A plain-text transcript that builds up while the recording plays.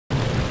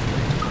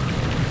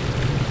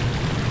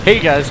Hey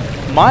guys,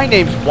 my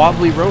name's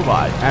Wobbly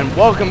Robot, and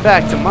welcome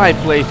back to my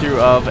playthrough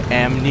of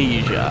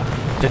Amnesia,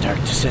 The Dark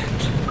Descent.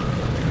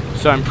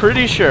 So I'm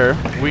pretty sure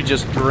we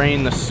just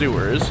drained the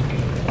sewers.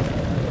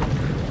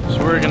 So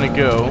we're gonna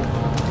go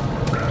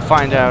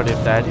find out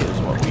if that is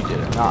what we did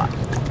or not.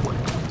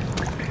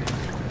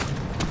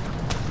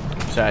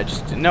 So I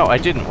just, no, I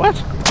didn't, what?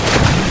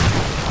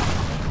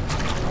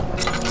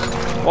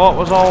 What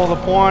was all the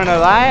point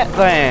of that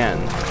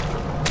then?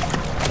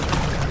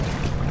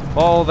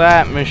 All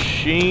that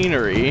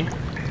machinery.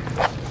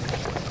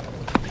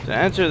 To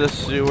enter the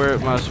sewer,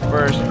 it must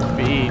first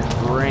be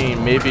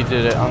drained. Maybe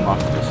did it unlock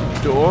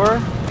this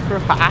door?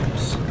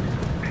 Perhaps?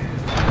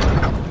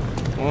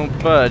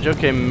 Won't budge.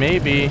 Okay,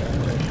 maybe.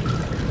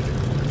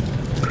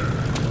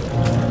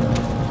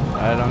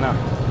 I don't know.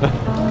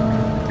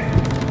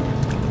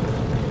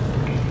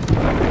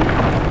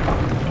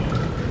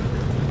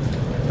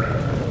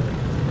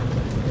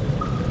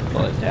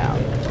 Pull it down.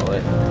 Pull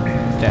it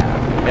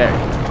down. There.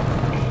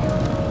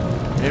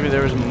 Maybe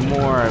there was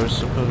more I was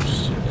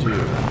supposed to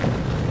do.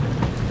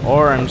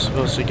 Or I'm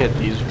supposed to get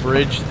these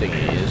bridge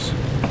thingies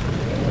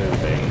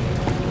moving.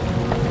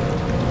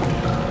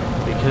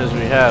 Because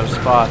we have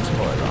spots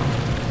for them.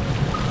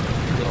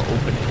 Little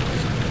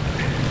openings.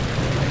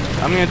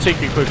 I'm going to take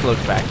a quick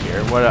look back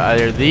here. What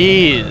are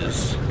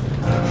these?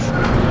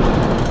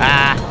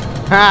 Ah!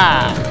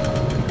 Ha!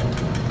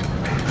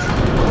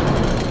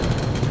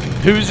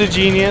 Who's a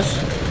genius?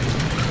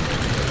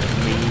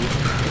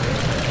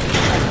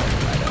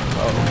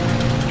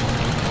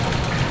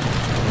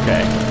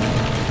 Okay.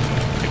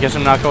 I guess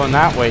I'm not going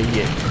that way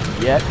yet.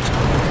 I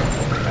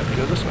have to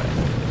go this way.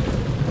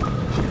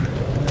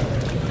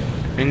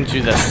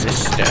 Into the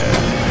cistern.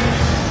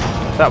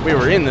 Thought we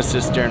were in the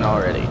cistern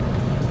already.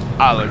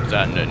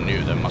 Alexander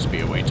knew there must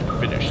be a way to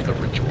finish the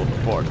ritual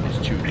before it was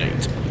too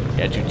late.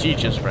 He had to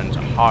teach his friend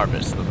to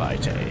harvest the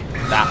vitae.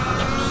 That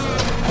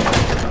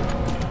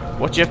much.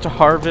 What do you have to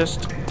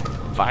harvest?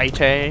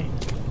 Vitae?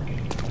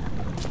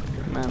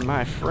 Man,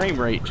 my frame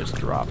rate just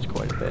dropped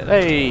quite a bit.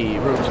 Hey,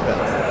 Rose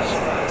Bells.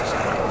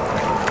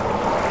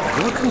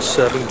 You're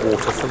conserving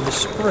water from the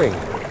spring.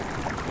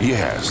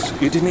 Yes,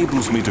 it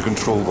enables me to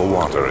control the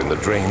water in the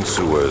drained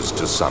sewers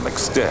to some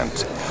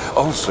extent.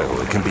 Also,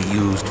 it can be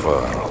used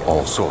for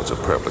all sorts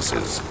of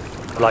purposes.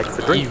 Like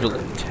for drink? Evil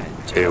intent.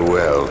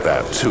 Well,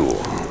 that too.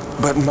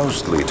 But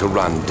mostly to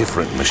run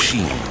different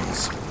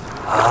machines.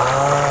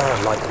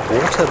 Ah, like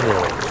water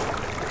mills.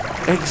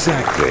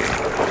 Exactly.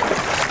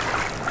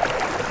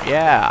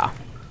 Yeah.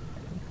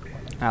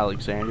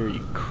 Alexander,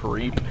 you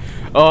creep.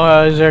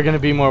 Oh, is there gonna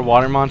be more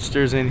water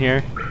monsters in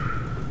here?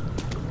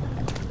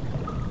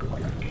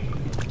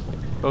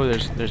 Oh,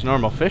 there's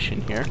normal fish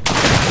in here.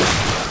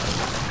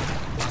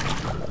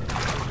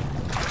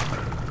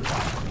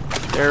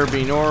 There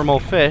be normal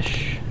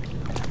fish.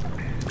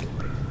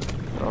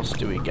 What else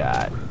do we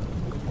got?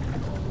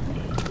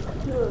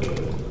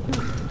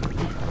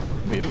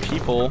 We have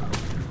people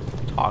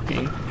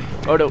talking.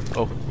 Oh no!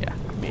 Oh yeah,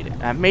 I made it.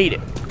 I made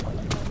it.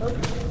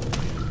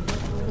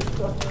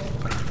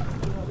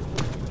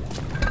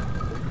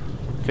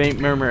 Faint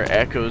murmur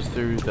echoes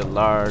through the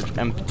large,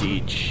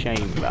 empty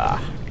chamber.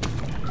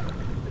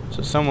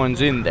 So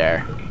someone's in there.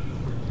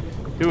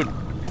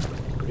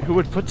 Who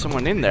would put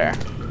someone in there?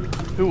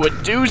 Who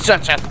would do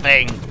such a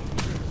thing?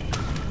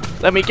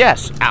 Let me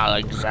guess,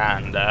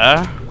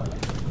 Alexander.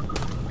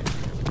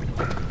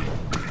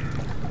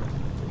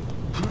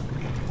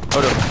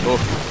 Oh no! Oh.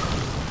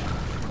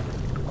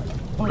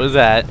 What was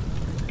that?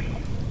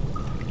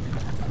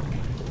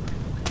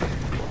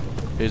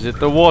 Is it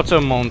the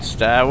water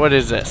monster? What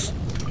is this?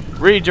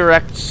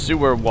 Redirect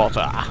sewer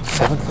water.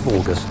 7th of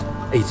August,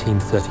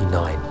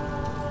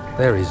 1839.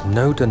 There is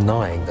no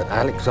denying that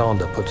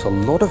Alexander puts a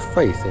lot of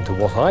faith into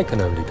what I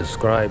can only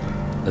describe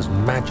as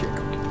magic.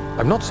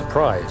 I'm not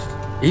surprised.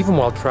 Even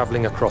while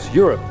traveling across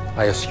Europe,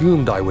 I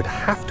assumed I would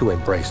have to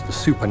embrace the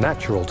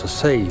supernatural to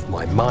save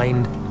my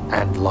mind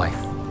and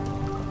life.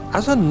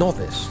 As a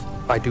novice,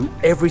 I do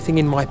everything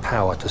in my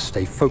power to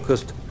stay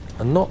focused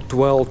and not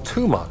dwell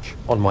too much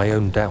on my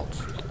own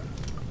doubts.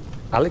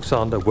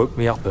 Alexander woke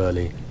me up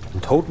early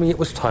and told me it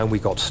was time we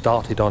got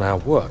started on our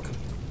work.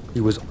 He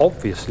was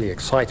obviously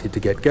excited to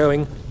get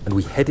going, and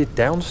we headed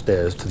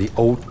downstairs to the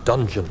old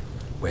dungeon,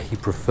 where he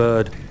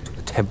preferred to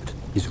attempt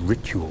his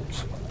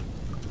rituals.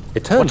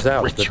 It turns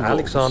out that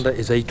Alexander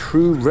is a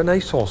true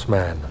Renaissance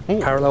man,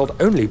 paralleled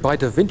only by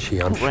Da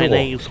Vinci, I'm sure.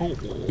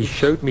 He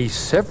showed me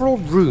several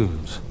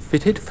rooms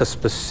fitted for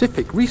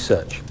specific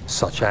research,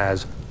 such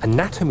as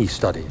anatomy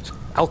studies,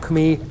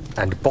 alchemy,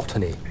 and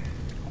botany.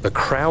 The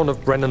crown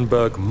of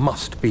Brennenburg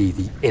must be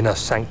the inner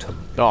sanctum,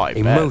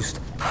 a most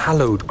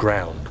hallowed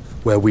ground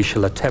where we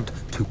shall attempt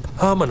to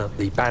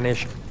permanently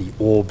banish the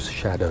orb's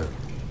shadow.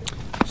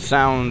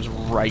 Sounds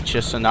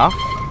righteous enough,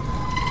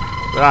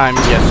 but I'm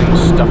guessing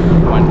stuff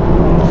went...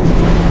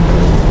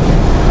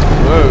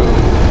 Whoa.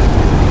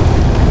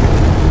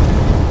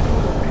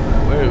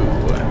 Whoa.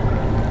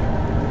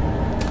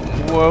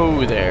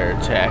 Whoa there,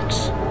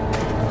 Tex.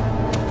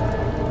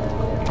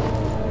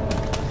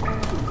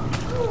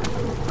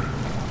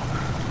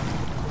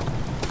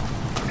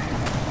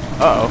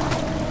 Uh-oh.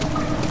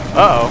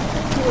 Uh-oh.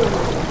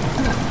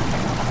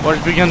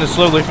 Water's begun to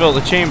slowly fill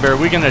the chamber. Are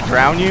we gonna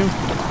drown you?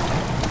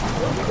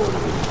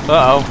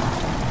 Uh-oh.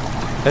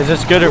 Is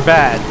this good or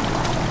bad?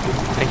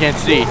 I can't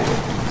see.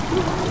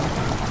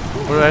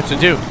 What do I have to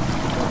do?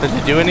 Does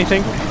it do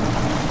anything?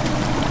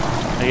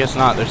 I guess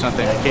not. There's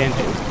nothing I can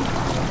do.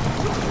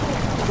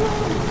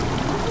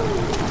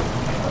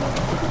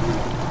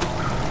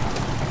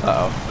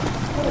 Uh-oh.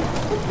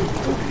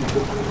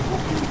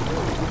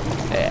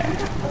 There.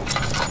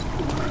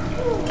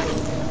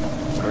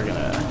 We're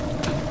gonna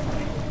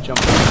jump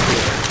over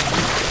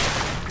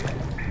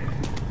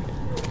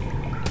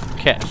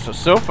here. Okay,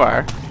 so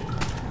far,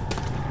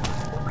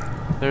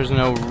 there's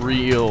no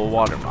real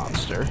water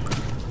monster.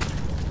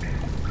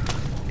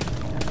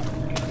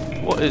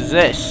 What is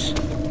this?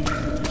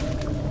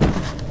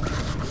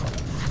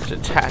 It's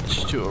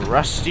attached to a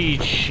rusty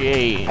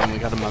chain. We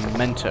got a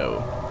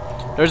memento.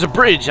 There's a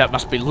bridge that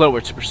must be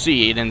lowered to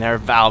proceed, and there are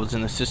valves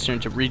in the cistern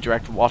to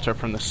redirect water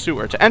from the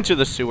sewer. To enter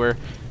the sewer,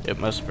 it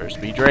must first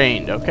be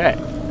drained. Okay.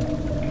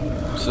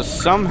 So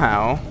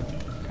somehow,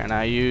 can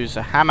I use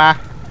a hammer,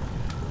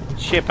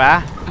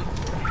 chipper,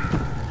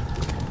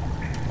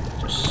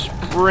 to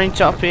sprint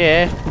up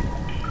here?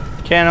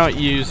 Cannot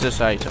use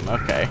this item.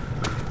 Okay.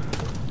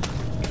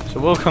 So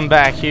we'll come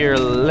back here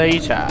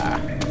later.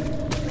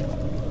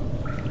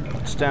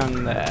 What's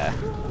down there?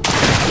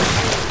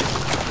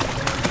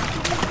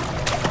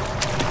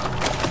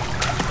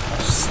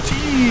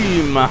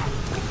 Steam!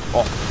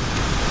 Oh,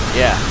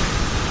 yeah.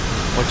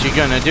 What you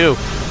gonna do?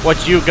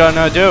 What you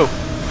gonna do?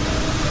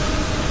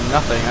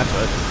 Nothing, that's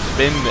what.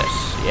 Spin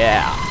this,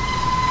 yeah.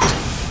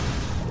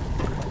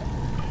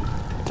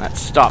 That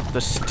stopped the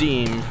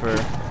steam for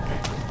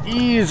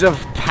ease of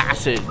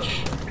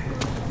passage.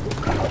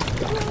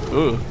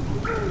 Ooh.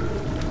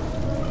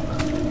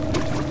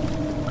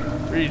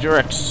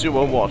 Redirect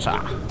sewer water.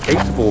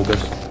 8th of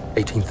August,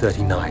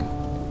 1839.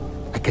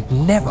 I could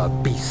never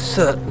be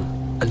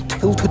certain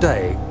until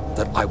today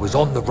that I was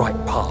on the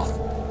right path.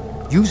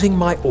 Using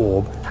my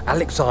orb,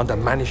 Alexander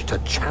managed to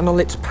channel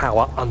its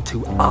power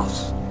unto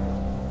us.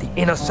 The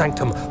inner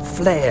sanctum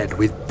flared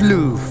with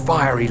blue,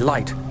 fiery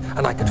light,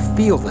 and I could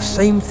feel the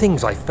same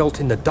things I felt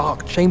in the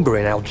dark chamber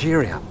in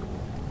Algeria.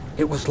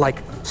 It was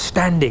like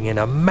standing in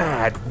a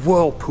mad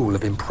whirlpool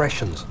of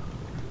impressions.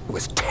 It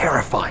was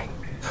terrifying,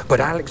 but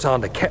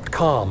Alexander kept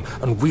calm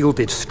and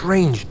wielded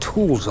strange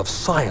tools of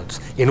science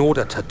in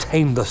order to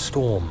tame the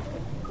storm.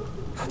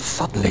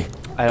 Suddenly,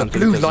 the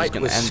blue light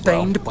was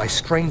stained by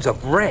strains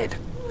of red,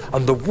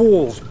 and the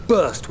walls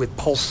burst with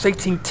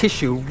pulsating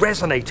tissue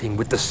resonating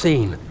with the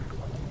scene.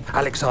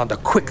 Alexander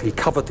quickly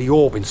covered the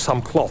orb in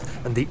some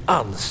cloth, and the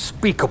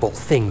unspeakable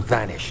thing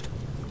vanished.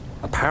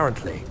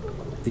 Apparently,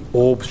 the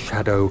orb's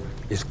shadow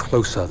is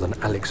closer than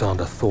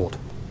Alexander thought.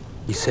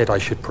 He said I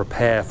should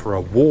prepare for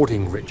a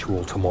warding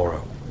ritual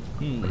tomorrow.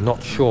 I'm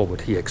not sure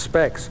what he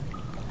expects,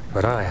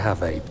 but I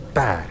have a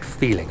bad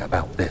feeling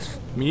about this.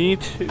 Me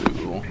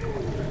too.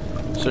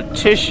 So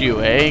tissue,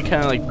 eh?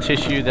 Kind of like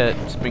tissue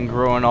that's been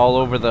growing all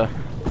over the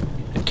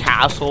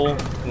castle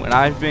when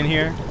I've been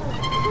here.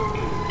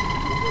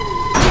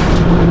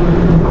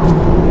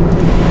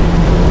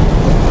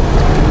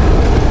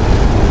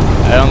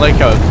 I don't like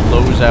how it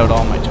blows out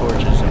all my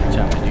torches every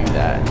time I do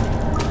that.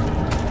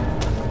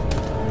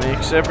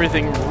 Makes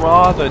everything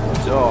rather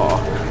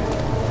dark.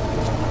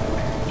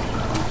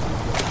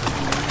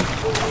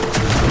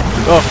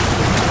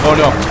 Oh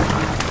no.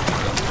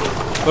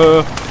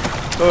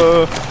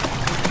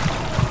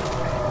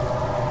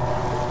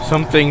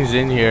 Something's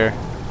in here.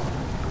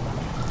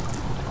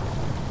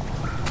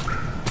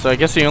 So I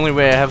guess the only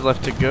way I have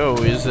left to go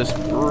is this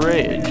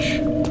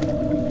bridge.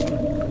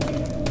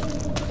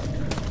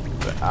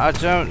 But I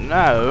don't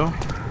know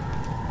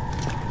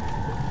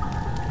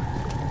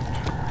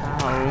how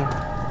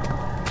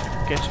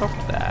to get up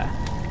there.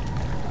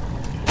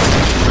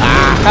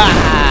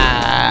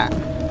 Ah-ha!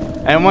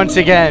 And once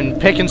again,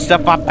 picking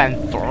stuff up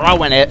and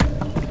throwing it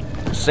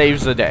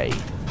saves the day.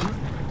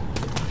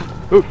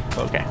 Ooh,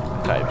 okay.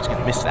 Thought I was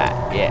gonna miss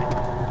that. Yeah.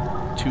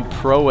 Too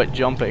pro at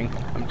jumping.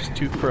 I'm just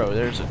too pro.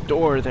 There's a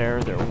door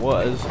there. There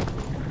was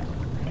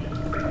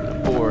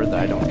a board that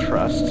I don't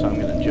trust, so I'm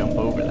gonna jump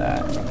over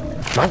that.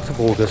 9th of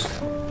August,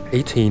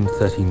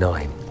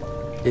 1839.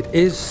 It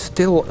is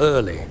still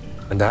early,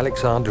 and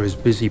Alexander is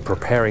busy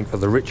preparing for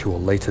the ritual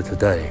later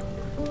today.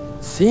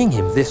 Seeing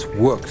him this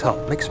worked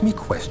up makes me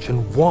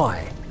question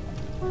why.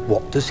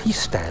 What does he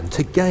stand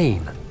to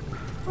gain?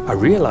 I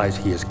realize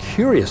he is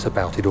curious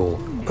about it all,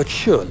 but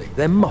surely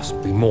there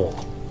must be more.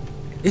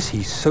 Is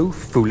he so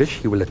foolish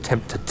he will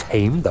attempt to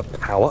tame the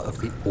power of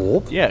the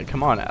orb? Yeah,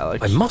 come on,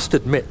 Alex. I must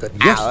admit that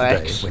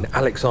yesterday, when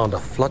Alexander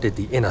flooded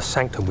the inner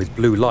sanctum with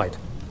blue light,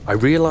 I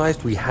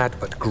realized we had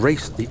but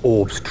graced the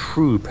orb's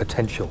true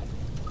potential.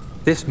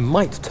 This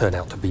might turn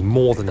out to be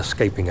more than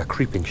escaping a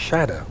creeping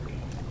shadow.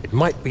 It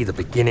might be the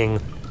beginning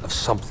of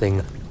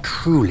something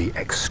truly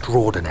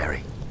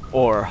extraordinary.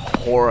 Or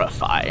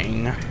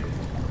horrifying.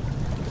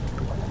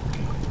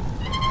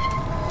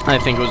 I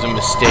think it was a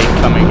mistake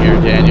coming here,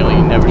 Daniel.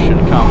 You never should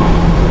have come.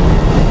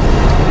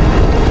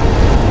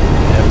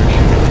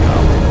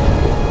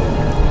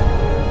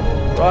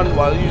 Run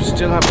while you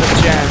still have the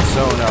chance.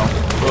 Oh no.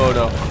 Oh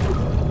no.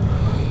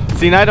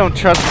 See, and I don't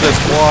trust this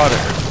water.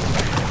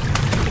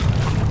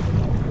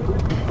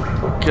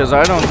 Because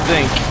I don't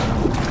think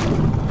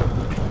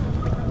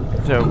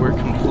that we're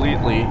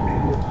completely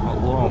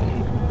alone.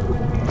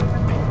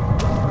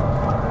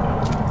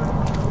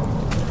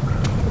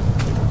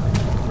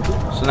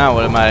 So now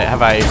what am I,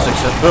 have I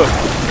successful?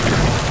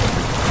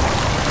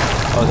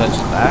 Oh, that's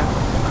just that?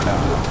 No.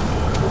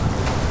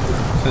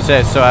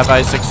 So have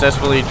I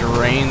successfully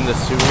drained the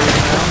sewers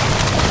now?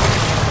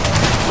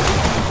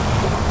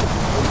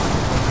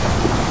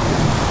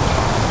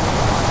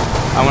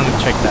 I want to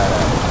check that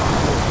out.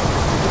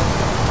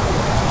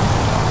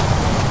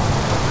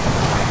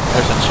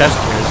 There's a chest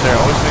here. Is there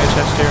always been a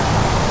chest here?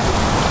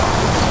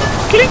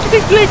 Click,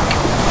 click, click!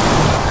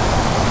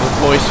 The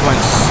voice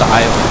went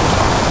silent.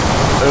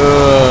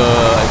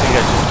 I think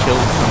I just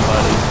killed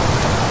somebody.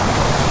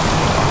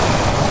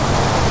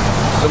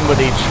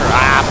 Somebody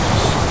trapped.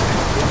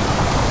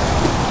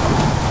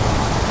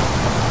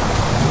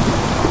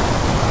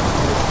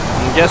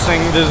 I'm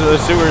guessing the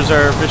sewers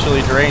are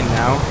officially drained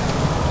now.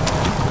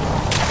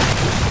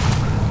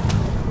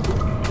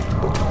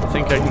 I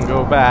think I can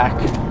go back.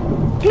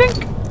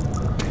 Clink!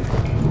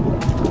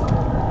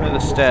 Where are the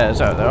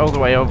stairs? Oh, they're all the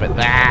way over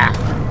there.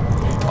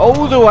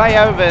 All the way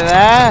over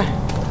there.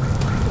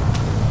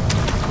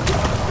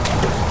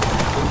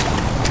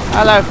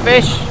 Hello,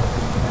 fish.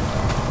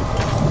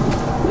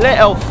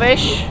 Little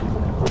fish.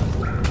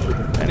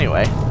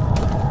 Anyway,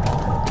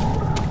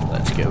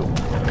 let's go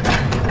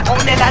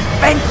on an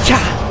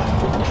adventure.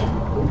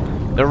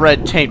 The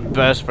red tape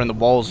burst from the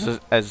walls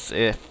as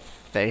if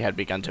they had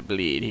begun to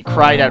bleed. He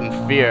cried out in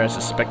fear as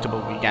the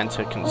spectacle began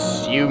to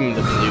consume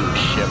the blue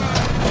shimmer.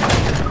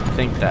 I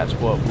think that's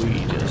what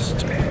we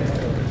just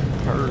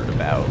heard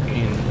about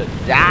in the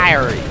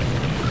diary.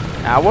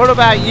 Now, what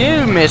about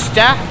you,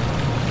 mister?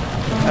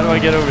 How do I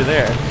get over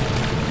there?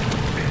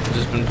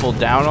 Just been pulled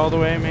down all the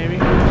way, maybe?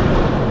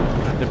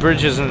 The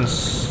bridge is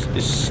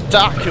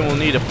stuck and we'll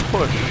need a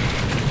push to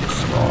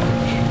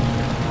dislodge.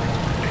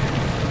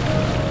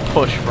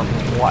 Push from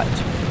what?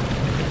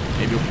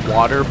 Maybe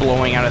water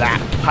blowing out of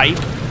that pipe?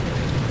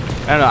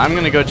 I don't know, I'm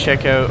gonna go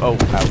check out... Oh,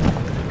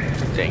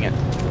 dang it.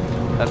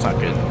 That's not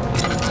good.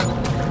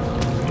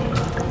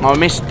 I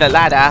missed the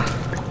ladder.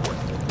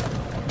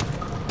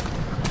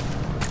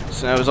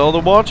 So is all the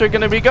water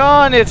gonna be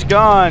gone? It's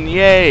gone,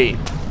 yay!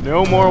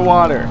 No more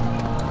water.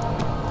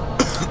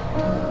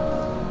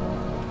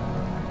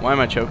 Why am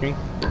I choking?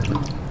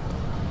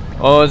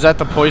 Oh, is that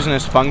the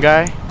poisonous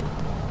fungi?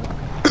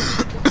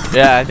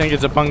 Yeah, I think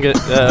it's a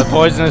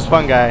poisonous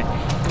fungi.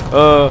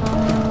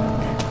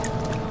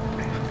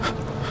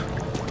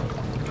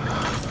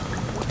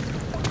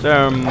 Is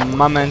there a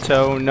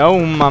memento? No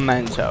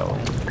memento.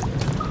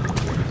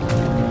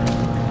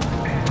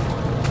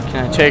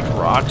 Can I take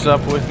rocks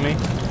up with me?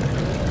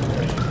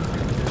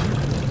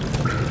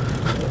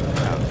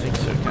 I don't think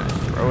so. Can I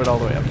throw it all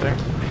the way up there?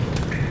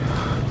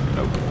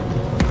 Nope.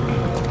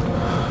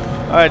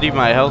 I need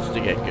my health to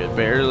get good.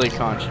 Barely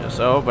conscious.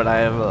 Oh, but I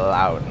have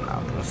loud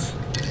numbness.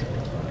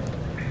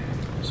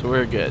 So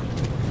we're good.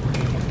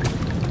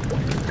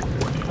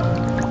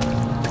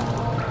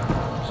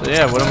 So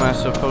yeah, what am I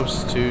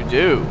supposed to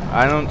do?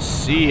 I don't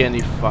see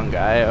any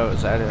fungi. Oh,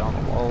 is that it on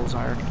the walls?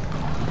 Or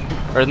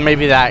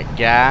maybe that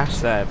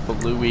gas, that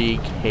bluey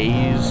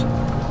haze.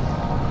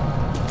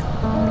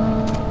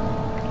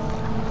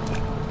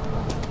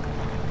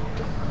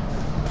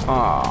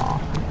 Aww.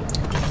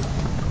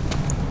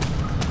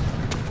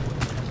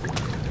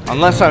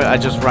 Unless I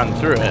just run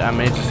through it, I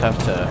may just have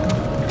to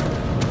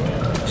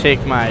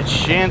take my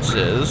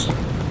chances.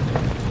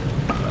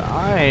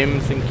 I'm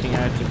thinking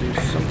I have to do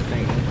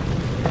something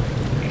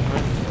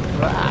with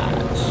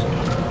that.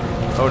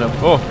 Oh no.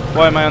 Oh,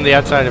 why am I on the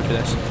outside of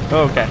this?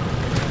 Oh, okay.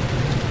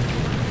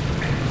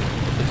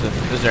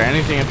 Is there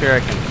anything up here I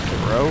can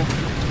throw?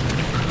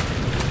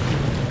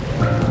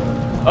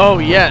 Oh,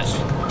 yes.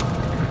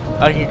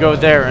 I can go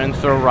there and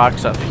throw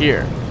rocks up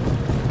here.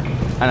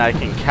 And I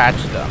can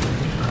catch them.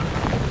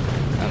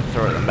 And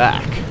throw them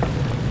back.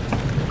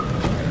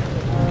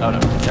 Oh no,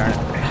 darn it.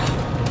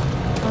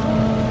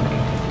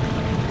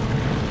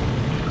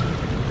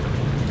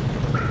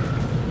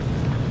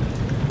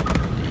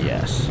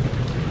 Yes.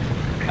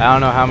 I don't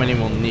know how many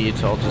we'll need,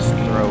 so I'll just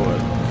throw a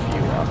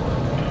few up.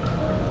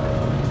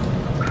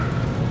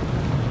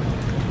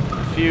 A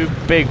few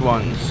big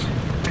ones.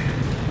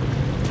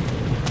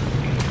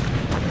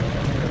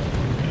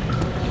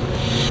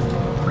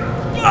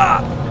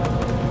 Ah!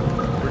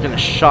 We're gonna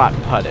shot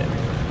put it.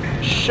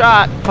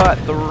 Shot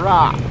put the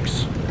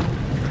rocks.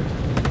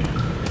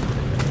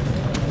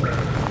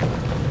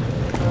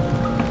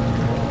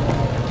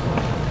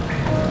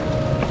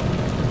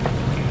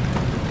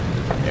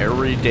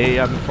 Every day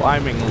I'm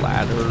climbing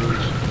ladders.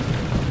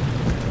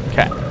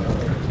 Okay.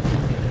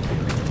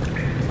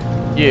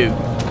 You,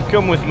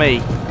 come with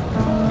me.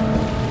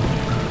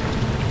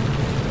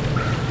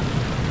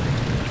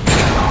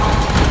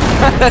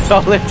 That's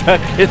all it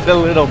took, is a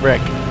little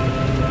brick.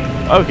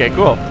 Okay,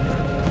 cool.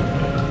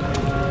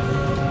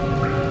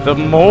 The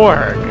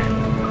morgue.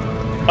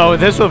 Oh,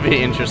 this will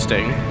be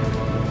interesting.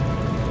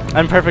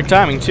 And perfect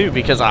timing too,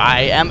 because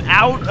I am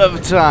out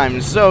of time.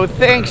 So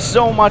thanks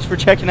so much for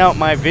checking out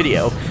my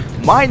video.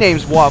 My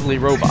name's Wobbly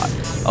Robot.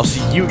 I'll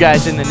see you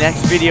guys in the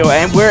next video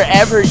and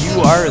wherever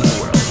you are in the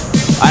world.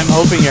 I'm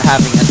hoping you're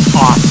having an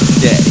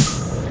awesome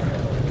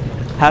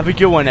day. Have a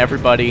good one,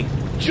 everybody.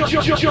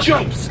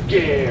 Jump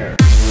scare.